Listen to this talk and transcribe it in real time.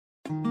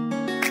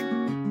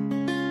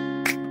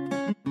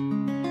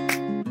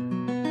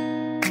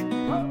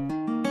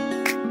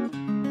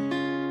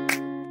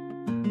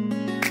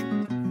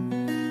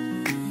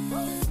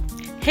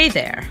Hey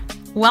there,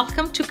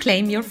 welcome to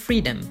Claim Your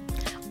Freedom.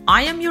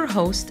 I am your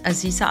host,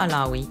 Aziza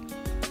Alawi.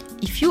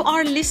 If you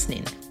are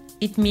listening,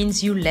 it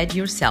means you led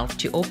yourself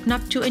to open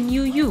up to a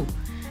new you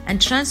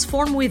and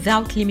transform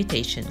without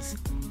limitations.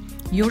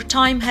 Your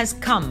time has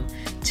come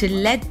to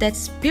let that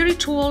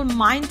spiritual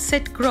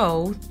mindset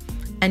grow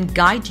and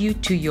guide you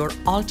to your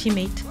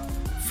ultimate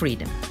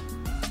freedom.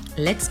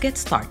 Let's get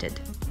started.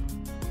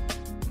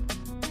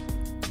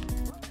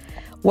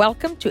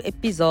 Welcome to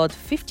episode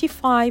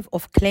 55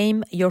 of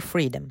Claim Your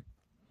Freedom.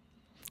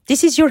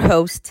 This is your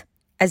host,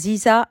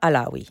 Aziza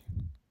Alawi.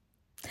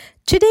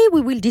 Today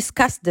we will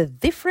discuss the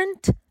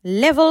different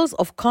levels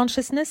of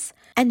consciousness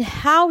and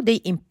how they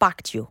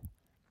impact you.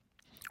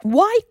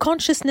 Why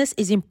consciousness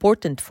is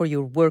important for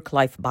your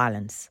work-life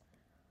balance,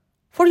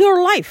 for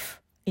your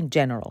life in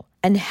general,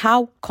 and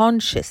how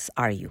conscious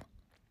are you?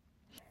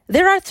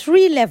 There are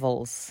 3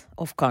 levels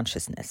of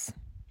consciousness: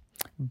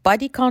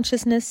 body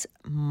consciousness,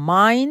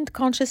 mind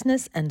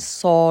consciousness, and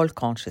soul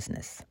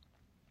consciousness.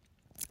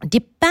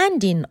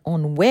 Depending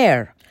on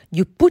where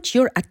you put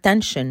your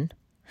attention,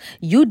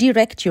 you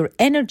direct your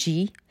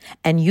energy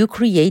and you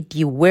create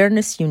the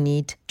awareness you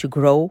need to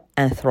grow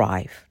and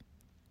thrive.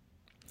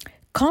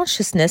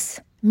 Consciousness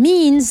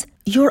means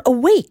you're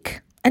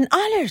awake and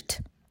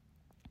alert.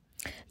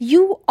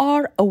 You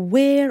are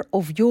aware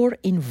of your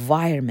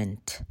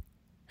environment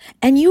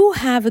and you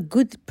have a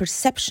good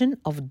perception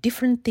of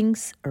different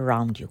things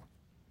around you.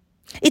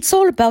 It's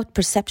all about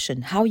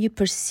perception, how you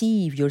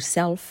perceive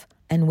yourself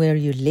and where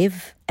you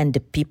live and the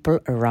people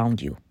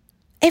around you.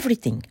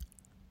 Everything.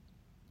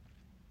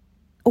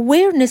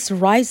 Awareness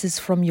rises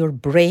from your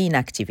brain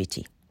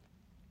activity.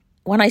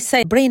 When I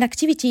say brain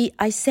activity,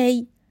 I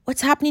say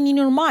what's happening in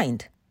your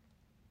mind.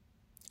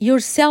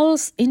 Your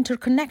cells'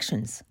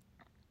 interconnections,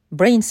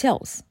 brain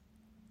cells.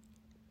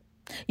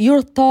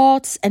 Your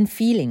thoughts and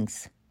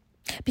feelings.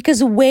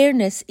 Because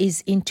awareness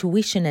is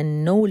intuition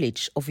and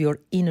knowledge of your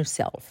inner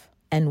self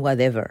and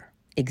whatever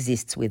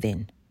exists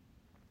within.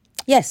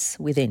 Yes,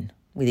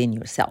 within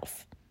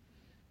yourself.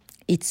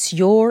 It's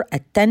your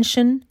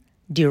attention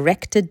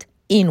directed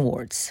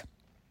inwards.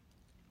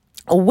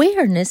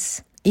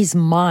 Awareness is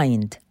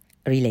mind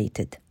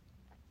related.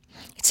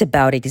 It's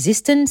about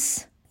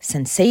existence,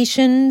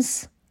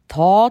 sensations,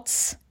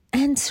 thoughts,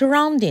 and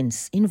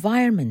surroundings,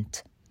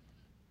 environment.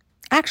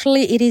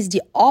 Actually, it is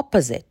the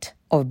opposite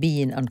of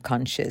being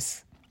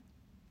unconscious.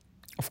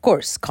 Of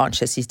course,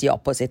 conscious is the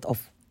opposite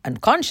of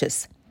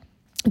unconscious,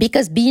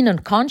 because being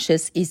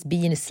unconscious is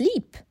being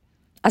asleep.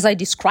 As I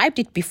described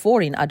it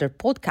before in other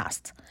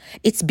podcasts,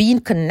 it's being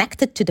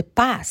connected to the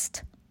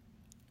past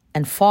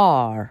and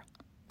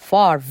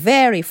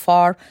very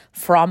far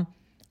from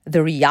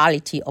the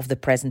reality of the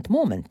present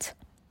moment.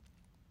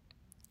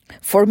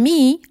 For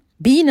me,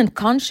 being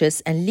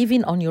unconscious and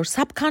living on your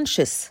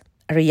subconscious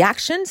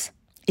reactions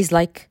is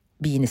like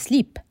being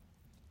asleep.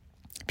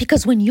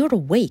 Because when you're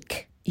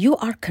awake, you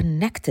are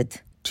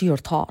connected to your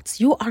thoughts.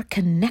 You are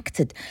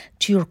connected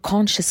to your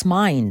conscious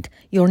mind,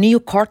 your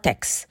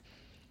neocortex.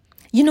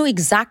 You know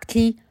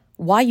exactly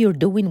why you're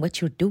doing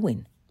what you're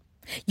doing.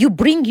 You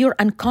bring your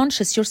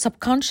unconscious, your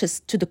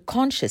subconscious to the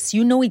conscious.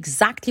 You know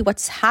exactly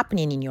what's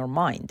happening in your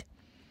mind.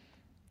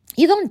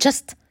 You don't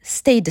just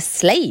stay the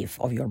slave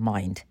of your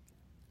mind,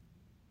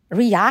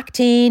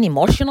 reacting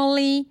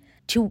emotionally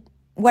to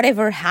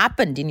whatever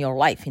happened in your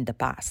life in the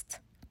past.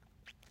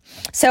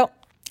 So,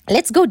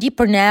 let's go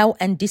deeper now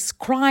and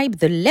describe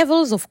the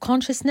levels of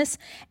consciousness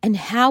and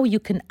how you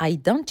can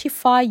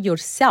identify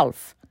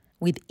yourself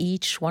with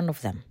each one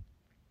of them.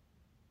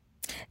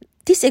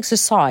 This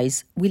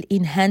exercise will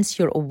enhance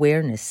your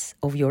awareness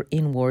of your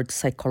inward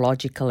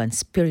psychological and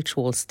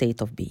spiritual state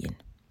of being.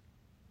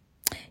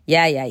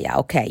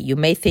 Okay, you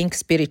may think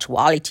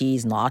spirituality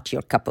is not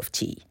your cup of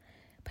tea,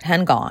 but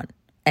hang on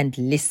and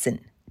listen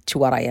to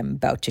what I am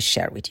about to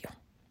share with you.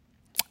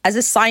 As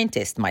a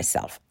scientist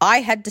myself, I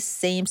had the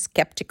same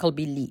skeptical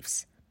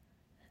beliefs.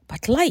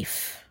 But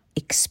life,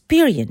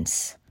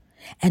 experience,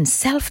 and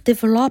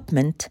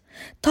self-development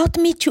taught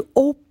me to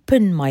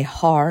open my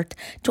heart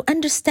to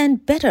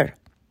understand better,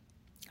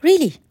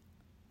 really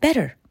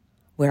better,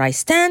 where I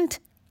stand,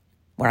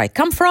 where I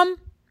come from,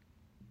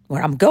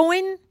 where I'm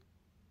going.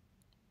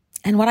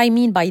 And what I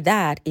mean by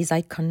that is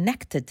I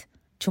connected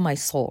to my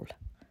soul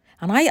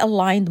and I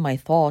aligned my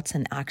thoughts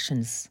and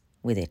actions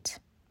with it.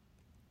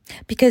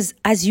 Because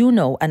as you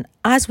know, and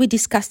as we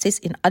discussed this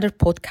in other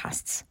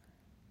podcasts,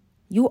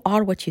 you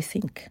are what you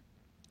think.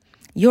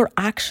 Your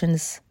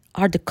actions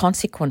are the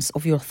consequence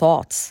of your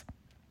thoughts.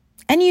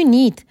 And you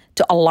need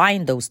to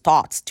align those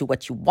thoughts to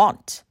what you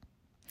want.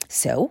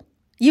 So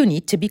you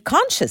need to be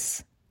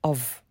conscious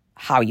of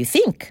how you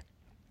think.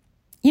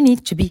 You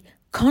need to be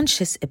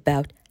conscious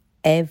about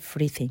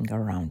everything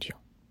around you.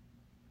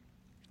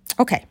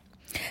 Okay,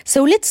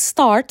 so let's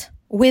start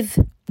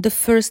with the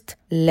first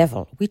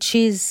level, which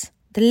is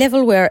the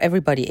level where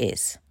everybody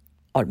is,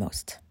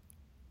 almost.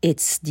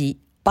 It's the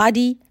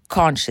body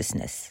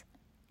consciousness,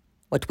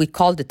 what we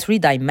call the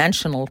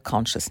 3-dimensional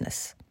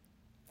consciousness.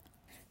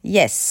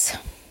 Yes,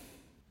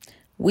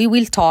 we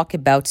will talk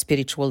about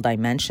spiritual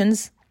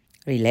dimensions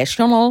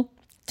relational,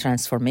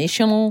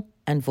 transformational,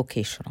 and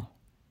vocational.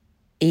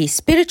 A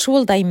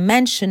spiritual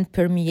dimension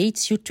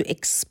permeates you to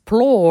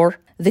explore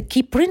the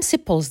key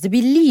principles, the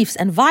beliefs,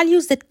 and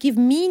values that give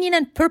meaning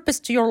and purpose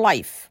to your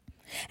life.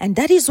 And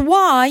that is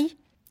why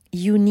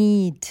you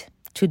need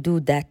to do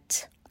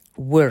that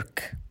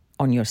work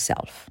on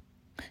yourself,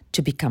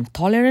 to become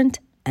tolerant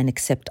and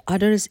accept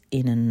others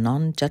in a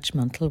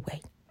non-judgmental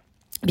way.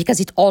 Because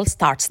it all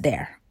starts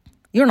there.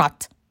 You're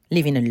not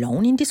living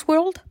alone in this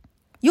world.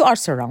 You are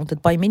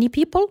surrounded by many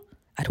people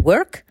at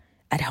work,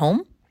 at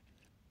home.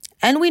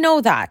 And we know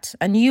that.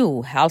 And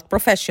you, health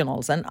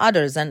professionals and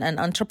others and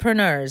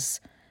entrepreneurs,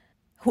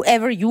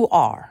 whoever you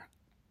are,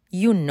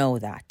 you know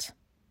that.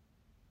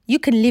 You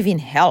can live in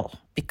hell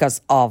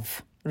because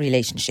of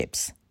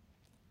relationships,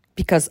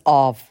 because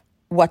of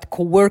what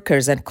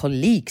coworkers and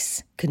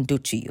colleagues can do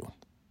to you,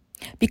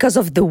 because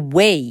of the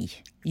way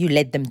you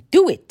let them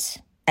do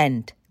it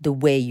and the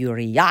way you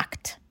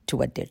react to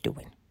what they're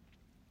doing.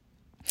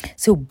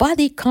 So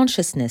body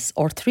consciousness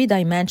or three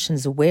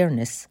dimensions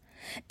awareness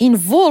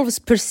involves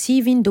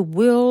perceiving the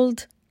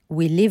world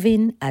we live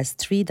in as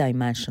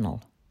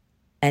three-dimensional.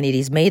 And it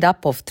is made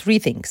up of three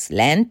things: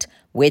 length,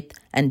 width,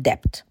 and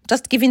depth.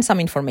 Just giving some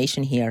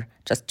information here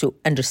just to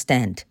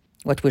understand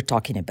what we're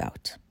talking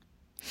about.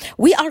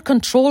 We are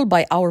controlled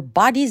by our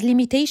body's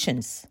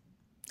limitations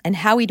and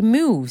how it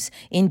moves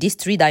in this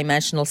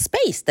three-dimensional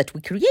space that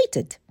we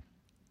created.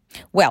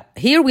 Well,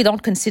 here we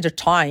don't consider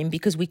time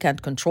because we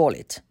can't control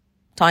it.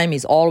 Time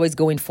is always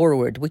going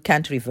forward. We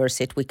can't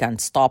reverse it. We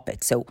can't stop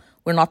it. So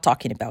we're not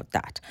talking about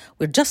that.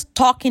 We're just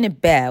talking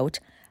about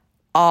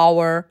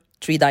our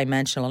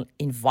three-dimensional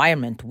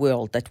environment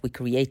world that we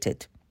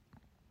created.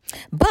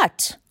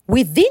 But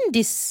within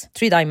this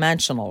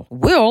three-dimensional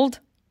world,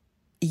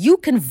 you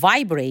can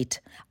vibrate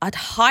at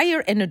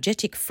higher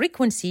energetic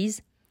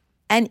frequencies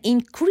and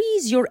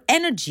increase your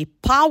energy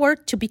power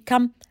to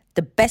become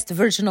the best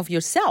version of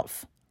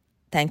yourself,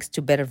 thanks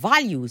to better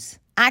values,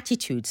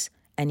 attitudes,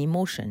 and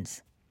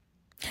emotions.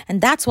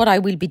 And that's what I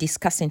will be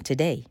discussing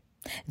today.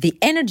 The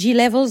energy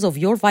levels of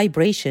your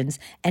vibrations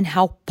and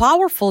how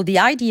powerful the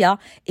idea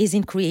is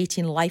in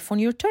creating life on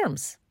your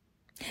terms.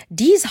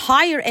 These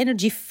higher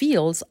energy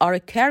fields are a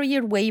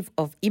carrier wave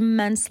of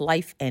immense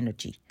life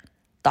energy.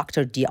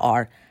 Dr.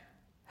 D.R.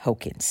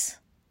 Hawkins.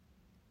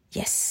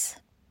 Yes,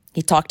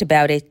 he talked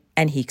about it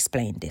and he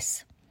explained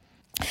this.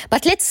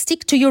 But let's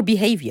stick to your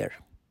behavior.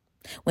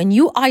 When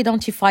you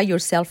identify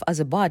yourself as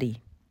a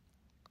body,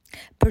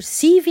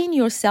 perceiving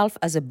yourself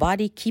as a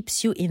body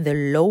keeps you in the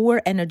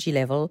lower energy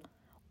level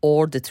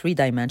or the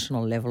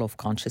three-dimensional level of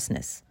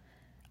consciousness,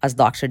 as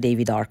Dr.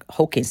 David R.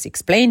 Hawkins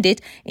explained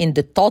it in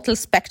The Total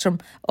Spectrum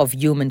of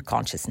Human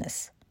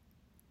Consciousness.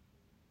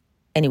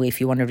 Anyway, if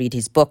you want to read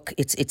his book,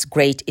 it's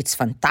great, it's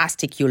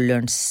fantastic, you'll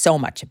learn so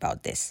much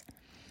about this.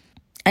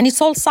 And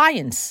it's all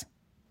science.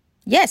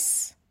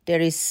 Yes,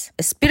 there is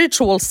a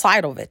spiritual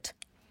side of it,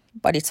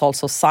 but it's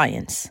also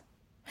science.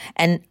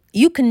 And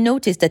you can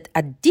notice that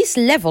at this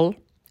level,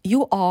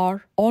 you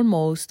are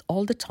almost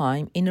all the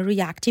time in a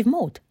reactive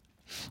mode,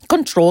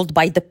 controlled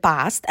by the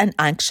past and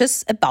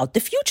anxious about the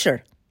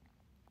future.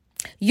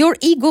 Your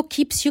ego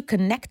keeps you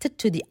connected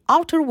to the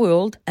outer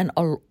world and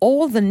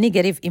all the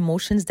negative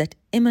emotions that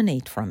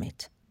emanate from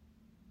it.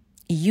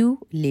 You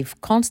live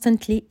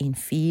constantly in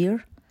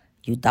fear,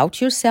 you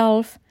doubt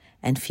yourself,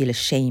 and feel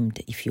ashamed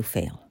if you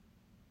fail.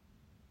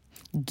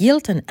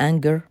 Guilt and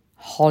anger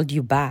hold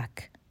you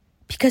back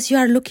because you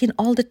are looking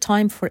all the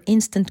time for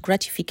instant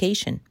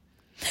gratification,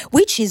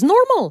 which is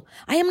normal.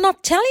 I am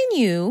not telling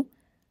you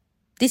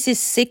this is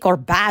sick or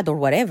bad or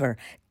whatever.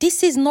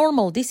 This is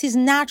normal. This is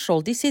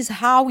natural. This is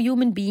how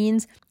human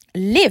beings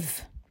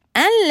live.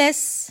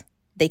 Unless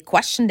they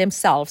question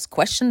themselves,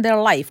 question their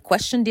life,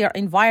 question their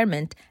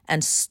environment,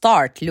 and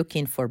start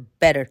looking for a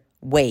better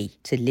way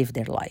to live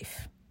their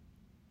life.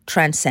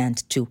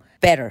 Transcend to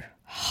better,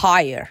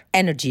 higher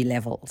energy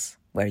levels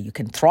where you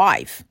can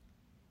thrive.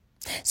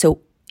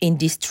 So in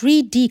this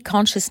 3D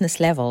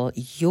consciousness level,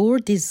 your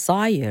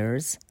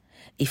desires,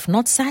 if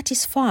not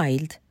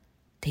satisfied,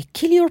 they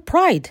kill your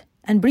pride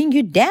and bring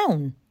you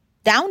down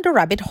the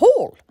rabbit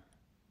hole.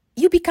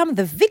 You become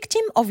the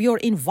victim of your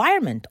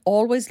environment,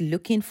 always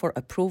looking for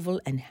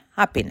approval and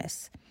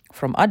happiness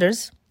from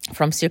others,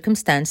 from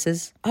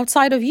circumstances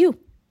outside of you.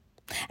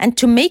 And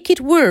to make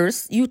it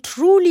worse, you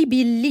truly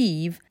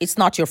believe it's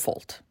not your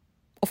fault.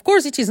 Of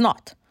course it is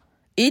not.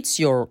 It's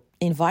your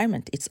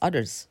environment, it's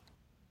others.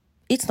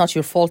 It's not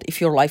your fault if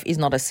your life is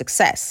not a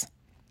success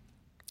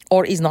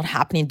or is not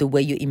happening the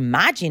way you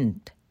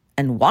imagined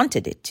and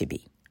wanted it to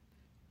be.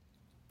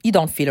 You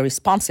don't feel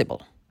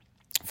responsible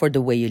for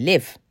the way you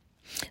live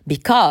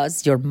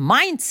because your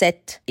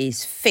mindset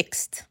is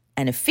fixed.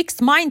 And a fixed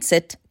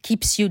mindset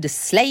keeps you the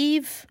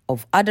slave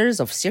of others,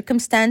 of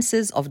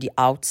circumstances, of the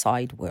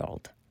outside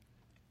world.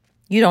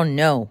 You don't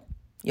know,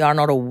 you are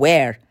not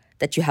aware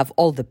that you have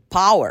all the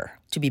power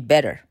to be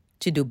better,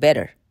 to do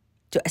better,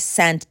 to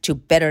ascend to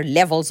better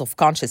levels of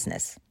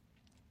consciousness.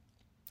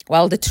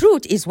 Well, the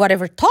truth is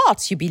whatever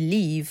thoughts you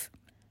believe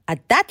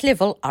at that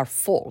level are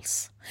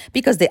false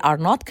because they are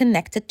not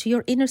connected to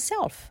your inner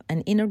self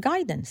and inner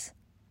guidance.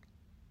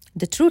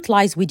 The truth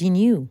lies within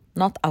you,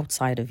 not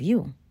outside of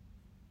you.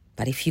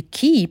 But if you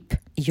keep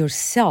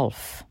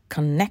yourself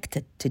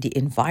connected to the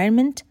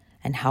environment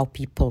and how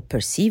people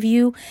perceive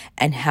you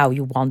and how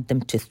you want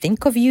them to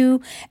think of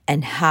you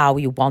and how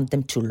you want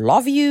them to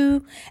love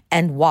you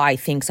and why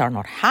things are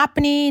not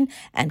happening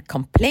and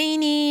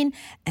complaining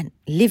and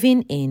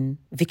living in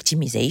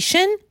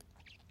victimization,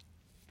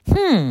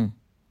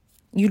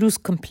 you lose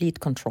complete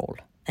control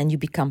and you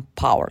become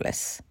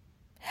powerless,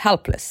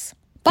 helpless.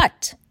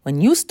 But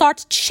when you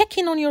start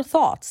checking on your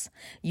thoughts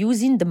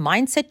using the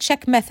mindset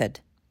check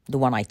method, the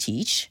one I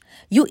teach,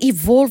 you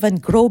evolve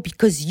and grow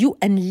because you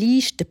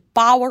unleash the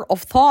power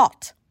of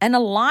thought and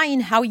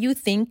align how you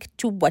think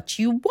to what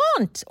you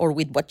want or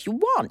with what you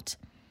want.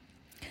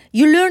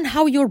 You learn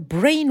how your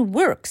brain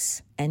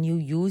works and you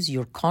use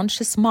your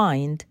conscious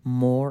mind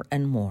more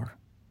and more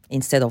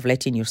instead of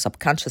letting your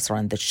subconscious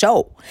run the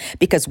show.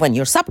 Because when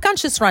your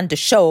subconscious runs the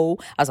show,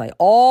 as I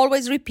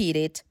always repeat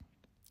it,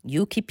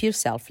 you keep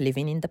yourself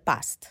living in the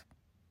past.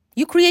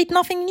 You create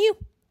nothing new.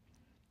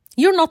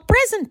 You're not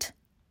present.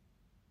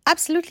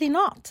 Absolutely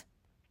not.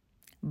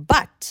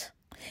 But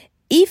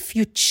if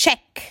you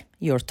check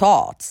your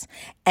thoughts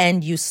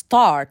and you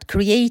start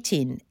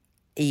creating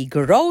a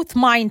growth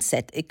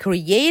mindset, a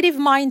creative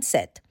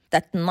mindset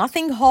that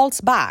nothing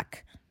holds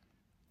back,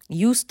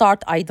 you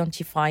start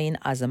identifying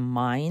as a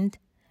mind,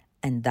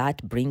 and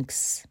that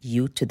brings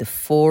you to the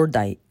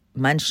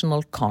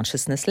 4-dimensional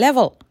consciousness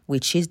level,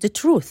 which is the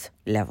truth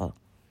level.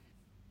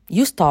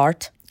 You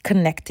start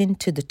connecting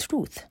to the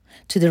truth,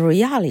 to the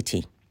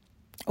reality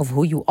of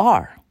who you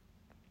are.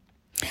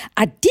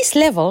 At this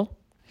level,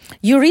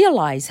 you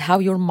realize how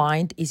your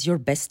mind is your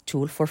best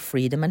tool for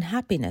freedom and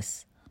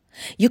happiness.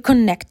 You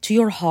connect to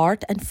your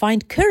heart and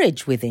find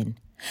courage within.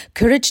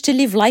 Courage to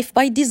live life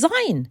by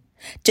design,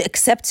 to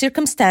accept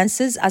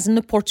circumstances as an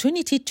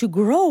opportunity to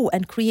grow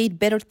and create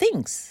better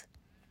things.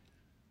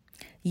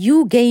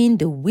 You gain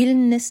the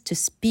willingness to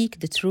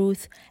speak the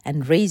truth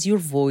and raise your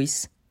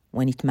voice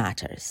when it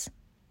matters.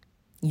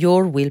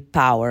 Your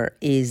willpower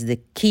is the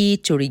key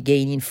to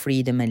regaining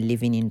freedom and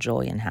living in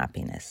joy and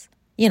happiness.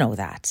 You know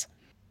that.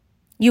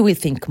 You will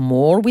think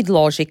more with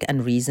logic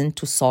and reason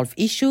to solve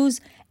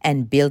issues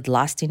and build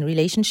lasting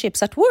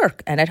relationships at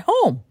work and at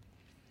home.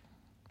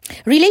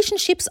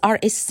 Relationships are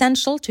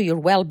essential to your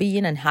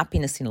well-being and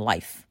happiness in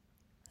life.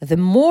 The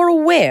more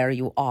aware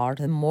you are,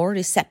 the more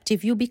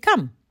receptive you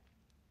become.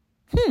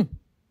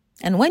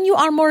 And when you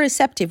are more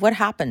receptive, what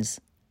happens?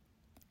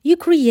 You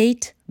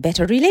create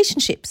better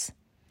relationships.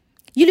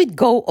 You let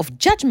go of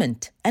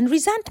judgment and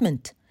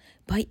resentment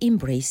by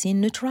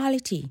embracing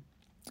neutrality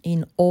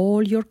in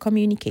all your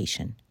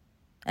communication.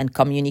 And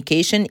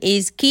communication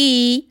is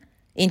key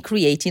in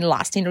creating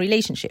lasting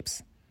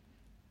relationships.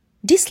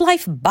 This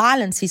life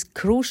balance is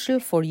crucial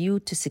for you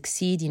to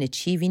succeed in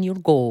achieving your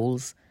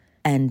goals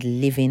and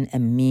living a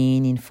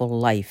meaningful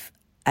life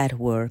at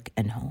work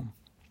and home.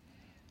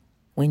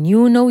 When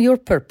you know your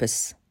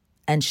purpose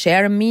and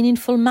share a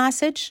meaningful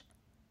message,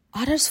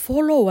 others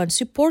follow and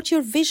support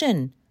your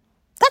vision.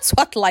 That's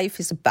what life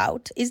is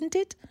about, isn't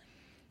it?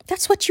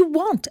 That's what you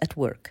want at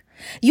work.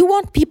 You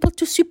want people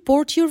to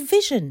support your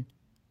vision.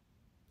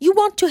 You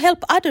want to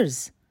help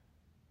others.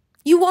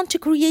 You want to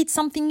create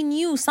something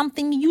new,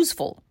 something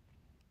useful.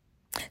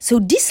 So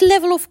this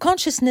level of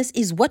consciousness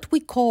is what we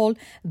call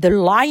the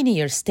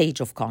linear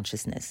stage of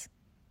consciousness.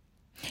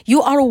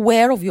 You are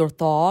aware of your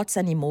thoughts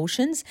and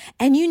emotions,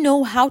 and you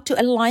know how to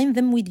align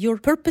them with your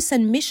purpose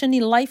and mission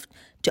in life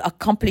to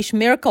accomplish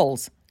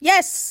miracles.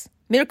 Yes,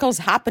 miracles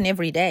happen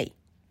every day.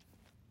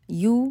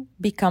 You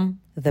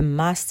become the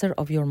master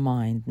of your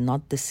mind,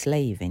 not the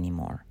slave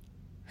anymore.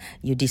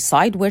 You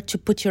decide where to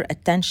put your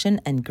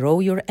attention and grow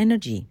your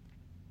energy.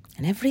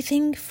 And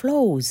everything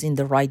flows in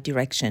the right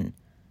direction.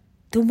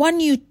 The one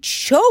you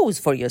chose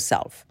for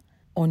yourself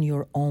on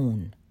your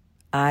own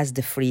as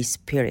the free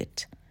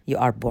spirit you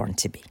are born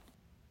to be.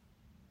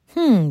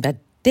 But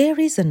there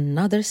is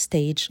another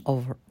stage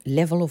or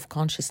level of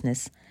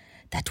consciousness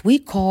that we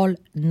call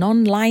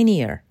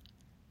non-linear.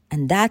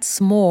 And that's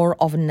more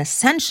of an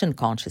ascension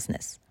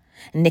consciousness,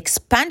 an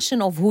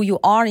expansion of who you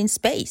are in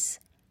space.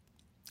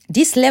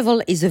 This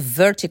level is a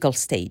vertical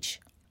stage.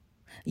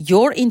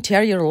 Your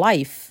interior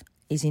life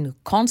is in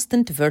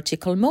constant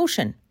vertical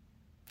motion,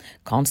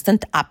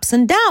 constant ups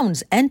and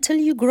downs until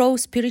you grow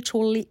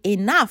spiritually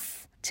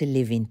enough to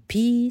live in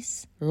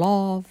peace,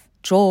 love,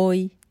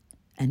 joy,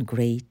 and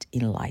great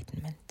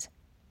enlightenment.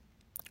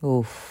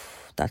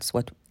 That's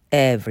what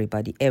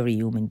everybody, every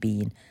human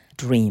being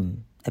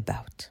dream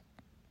about.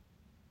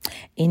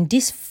 In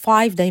this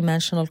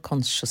 5-dimensional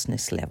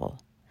consciousness level,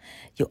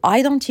 you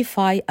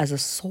identify as a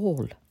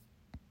soul.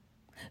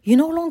 You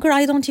no longer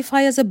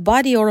identify as a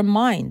body or a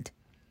mind,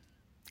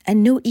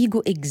 and no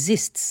ego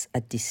exists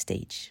at this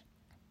stage.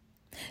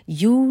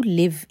 You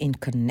live in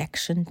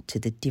connection to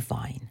the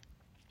divine.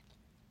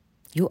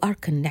 You are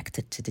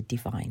connected to the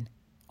divine,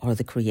 or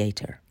the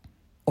creator,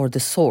 or the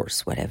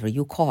source, whatever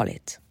you call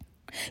it.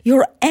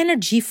 Your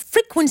energy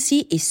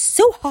frequency is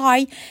so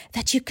high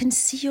that you can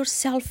see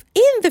yourself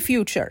in the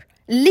future,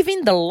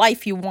 living the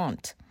life you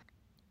want.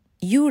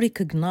 You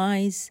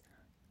recognize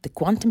the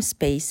quantum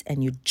space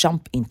and you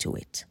jump into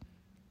it.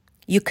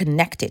 You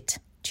connect it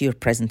to your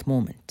present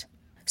moment.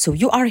 So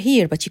you are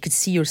here, but you could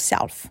see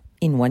yourself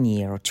in 1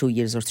 year or 2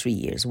 years or 3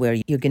 years, where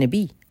you're going to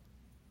be,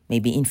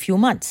 maybe in few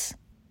months.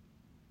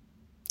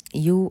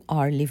 You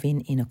are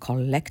living in a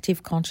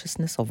collective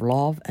consciousness of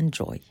love and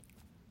joy.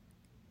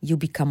 You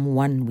become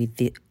one with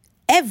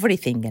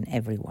everything and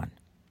everyone.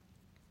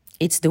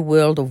 It's the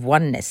world of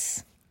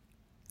oneness,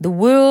 the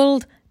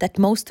world that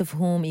most of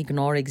whom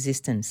ignore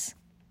existence.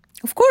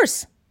 Of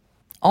course,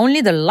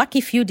 only the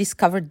lucky few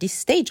discovered this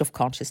stage of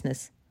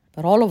consciousness,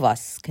 but all of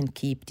us can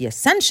keep the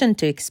ascension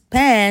to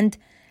expand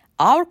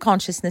our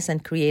consciousness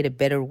and create a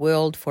better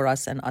world for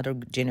us and other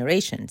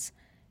generations,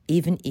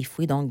 even if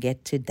we don't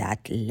get to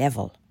that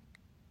level.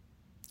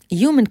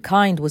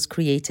 Humankind was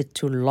created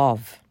to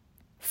love,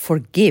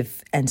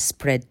 forgive, and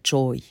spread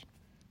joy.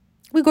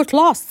 We got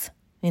lost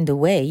in the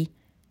way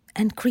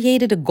and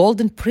created a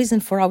golden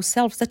prison for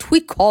ourselves that we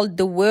called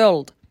the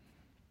world.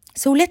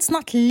 So let's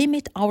not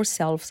limit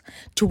ourselves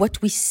to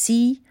what we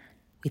see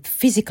with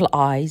physical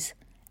eyes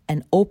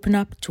and open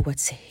up to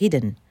what's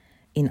hidden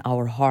in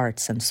our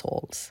hearts and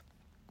souls.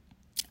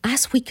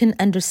 As we can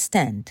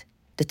understand,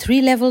 the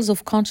 3 levels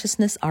of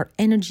consciousness are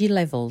energy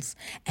levels,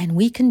 and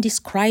we can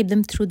describe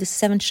them through the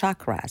 7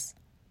 chakras.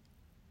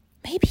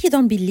 Maybe you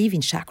don't believe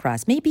in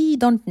chakras. Maybe you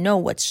don't know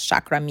what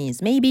chakra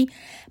means.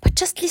 But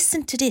just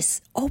listen to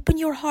this. Open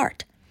your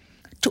heart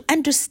to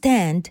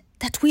understand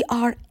that we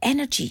are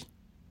energy,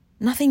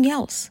 nothing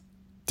else.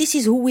 This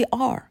is who we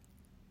are.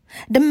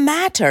 The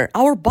matter,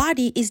 our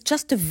body, is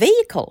just a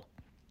vehicle.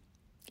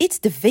 It's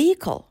the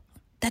vehicle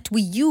that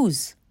we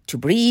use to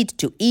breathe,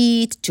 to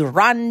eat, to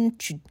run,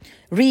 to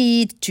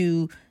read,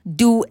 to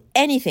do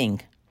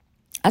anything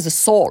as a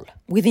soul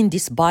within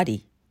this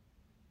body.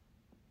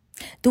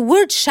 The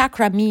word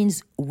chakra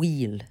means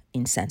wheel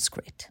in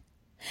Sanskrit,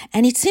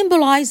 and it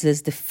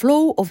symbolizes the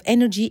flow of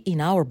energy in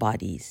our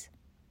bodies.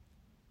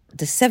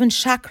 The 7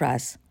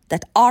 chakras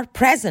that are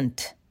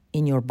present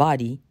in your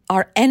body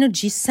are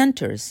energy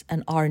centers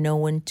and are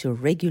known to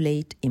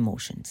regulate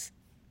emotions.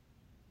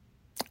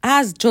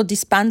 As Joe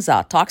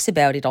Dispenza talks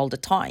about it all the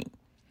time,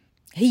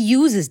 he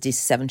uses these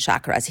 7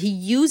 chakras. He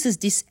uses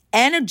this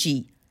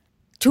energy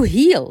to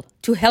heal,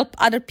 to help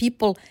other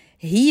people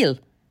heal,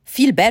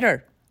 feel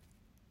better,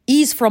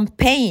 ease from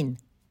pain.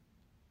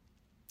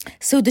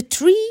 So the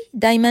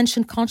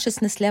 3-dimension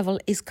consciousness level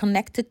is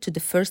connected to the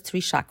first 3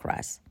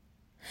 chakras: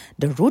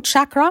 the root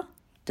chakra,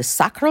 the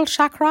sacral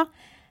chakra,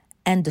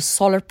 and the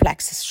solar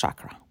plexus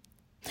chakra.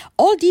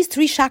 All these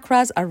 3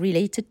 chakras are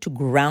related to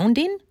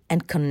grounding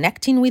and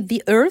connecting with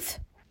the earth,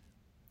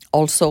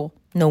 also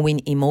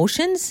knowing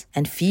emotions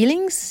and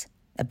feelings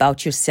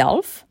about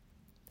yourself.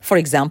 For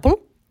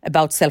example,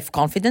 about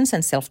self-confidence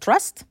and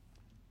self-trust.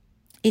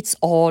 It's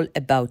all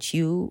about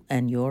you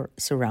and your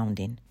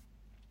surrounding.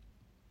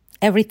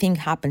 Everything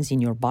happens in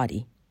your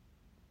body,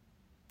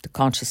 the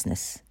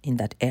consciousness in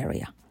that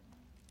area.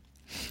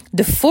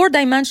 The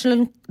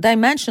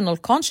 4-dimensional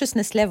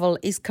consciousness level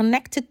is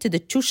connected to the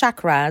 2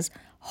 chakras,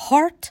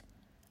 heart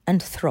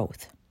and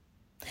throat.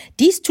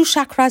 These 2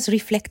 chakras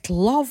reflect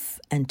love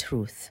and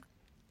truth.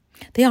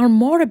 They are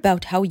more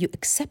about how you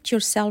accept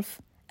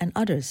yourself and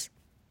others,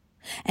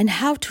 and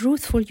how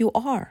truthful you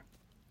are,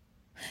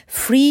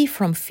 free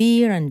from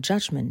fear and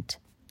judgment,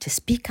 to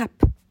speak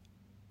up,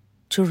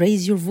 to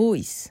raise your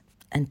voice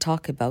and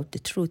talk about the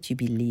truth you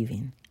believe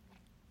in.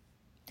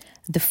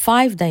 The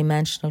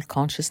 5-dimensional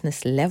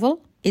consciousness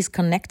level is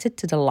connected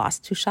to the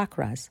last 2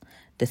 chakras,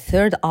 the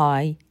third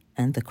eye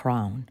and the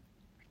crown.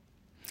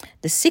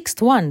 The 6th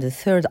one, the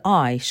third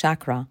eye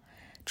chakra,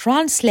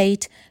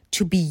 translate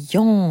to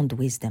beyond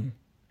wisdom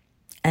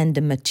and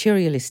the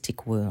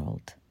materialistic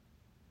world.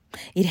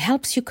 It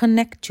helps you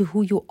connect to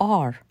who you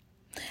are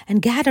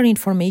and gather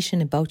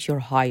information about your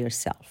higher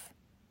self,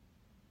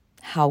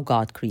 how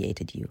God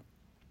created you.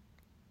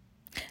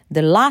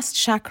 The last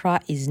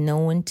chakra is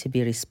known to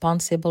be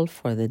responsible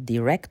for the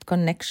direct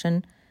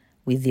connection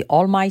with the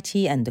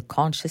Almighty and the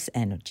conscious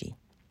energy.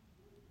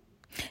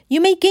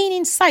 You may gain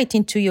insight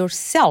into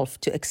yourself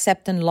to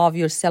accept and love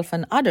yourself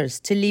and others,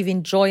 to live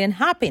in joy and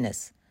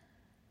happiness,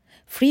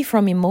 free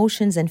from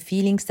emotions and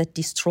feelings that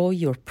destroy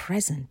your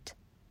present.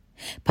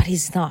 But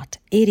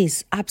it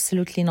is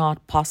absolutely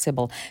not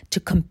possible to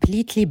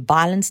completely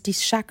balance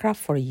this chakra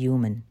for a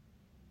human,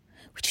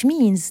 which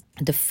means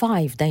the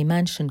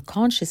 5-dimension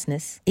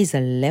consciousness is a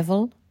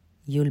level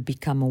you'll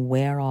become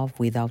aware of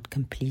without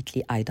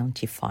completely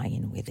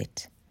identifying with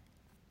it.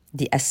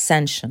 The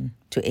ascension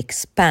to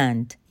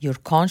expand your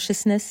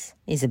consciousness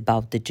is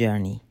about the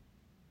journey,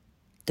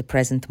 the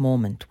present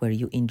moment where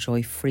you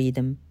enjoy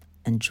freedom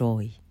and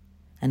joy,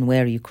 and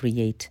where you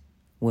create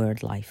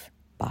world-life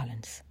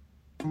balance.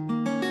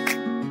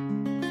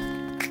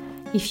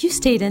 If you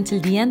stayed until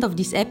the end of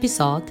this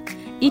episode,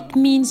 it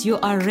means you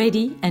are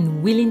ready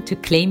and willing to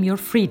claim your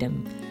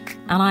freedom,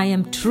 and I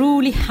am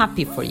truly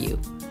happy for you.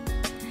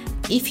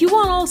 If you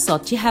want also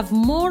to have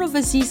more of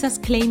Aziza's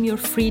Claim Your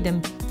Freedom,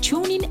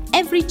 tune in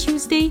every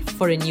Tuesday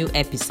for a new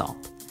episode.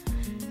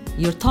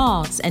 Your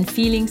thoughts and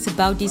feelings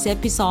about this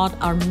episode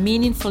are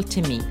meaningful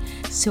to me,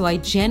 so I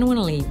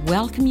genuinely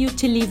welcome you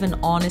to leave an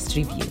honest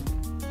review.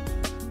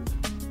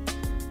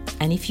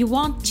 And if you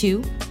want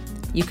to,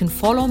 you can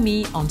follow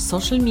me on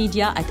social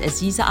media at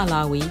Aziza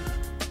Alawi.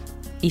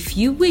 If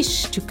you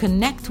wish to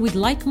connect with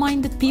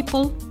like-minded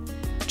people,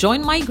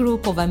 join my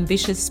group of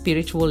ambitious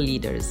spiritual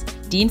leaders.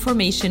 The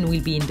information will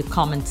be in the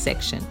comment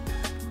section.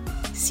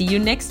 See you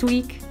next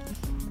week.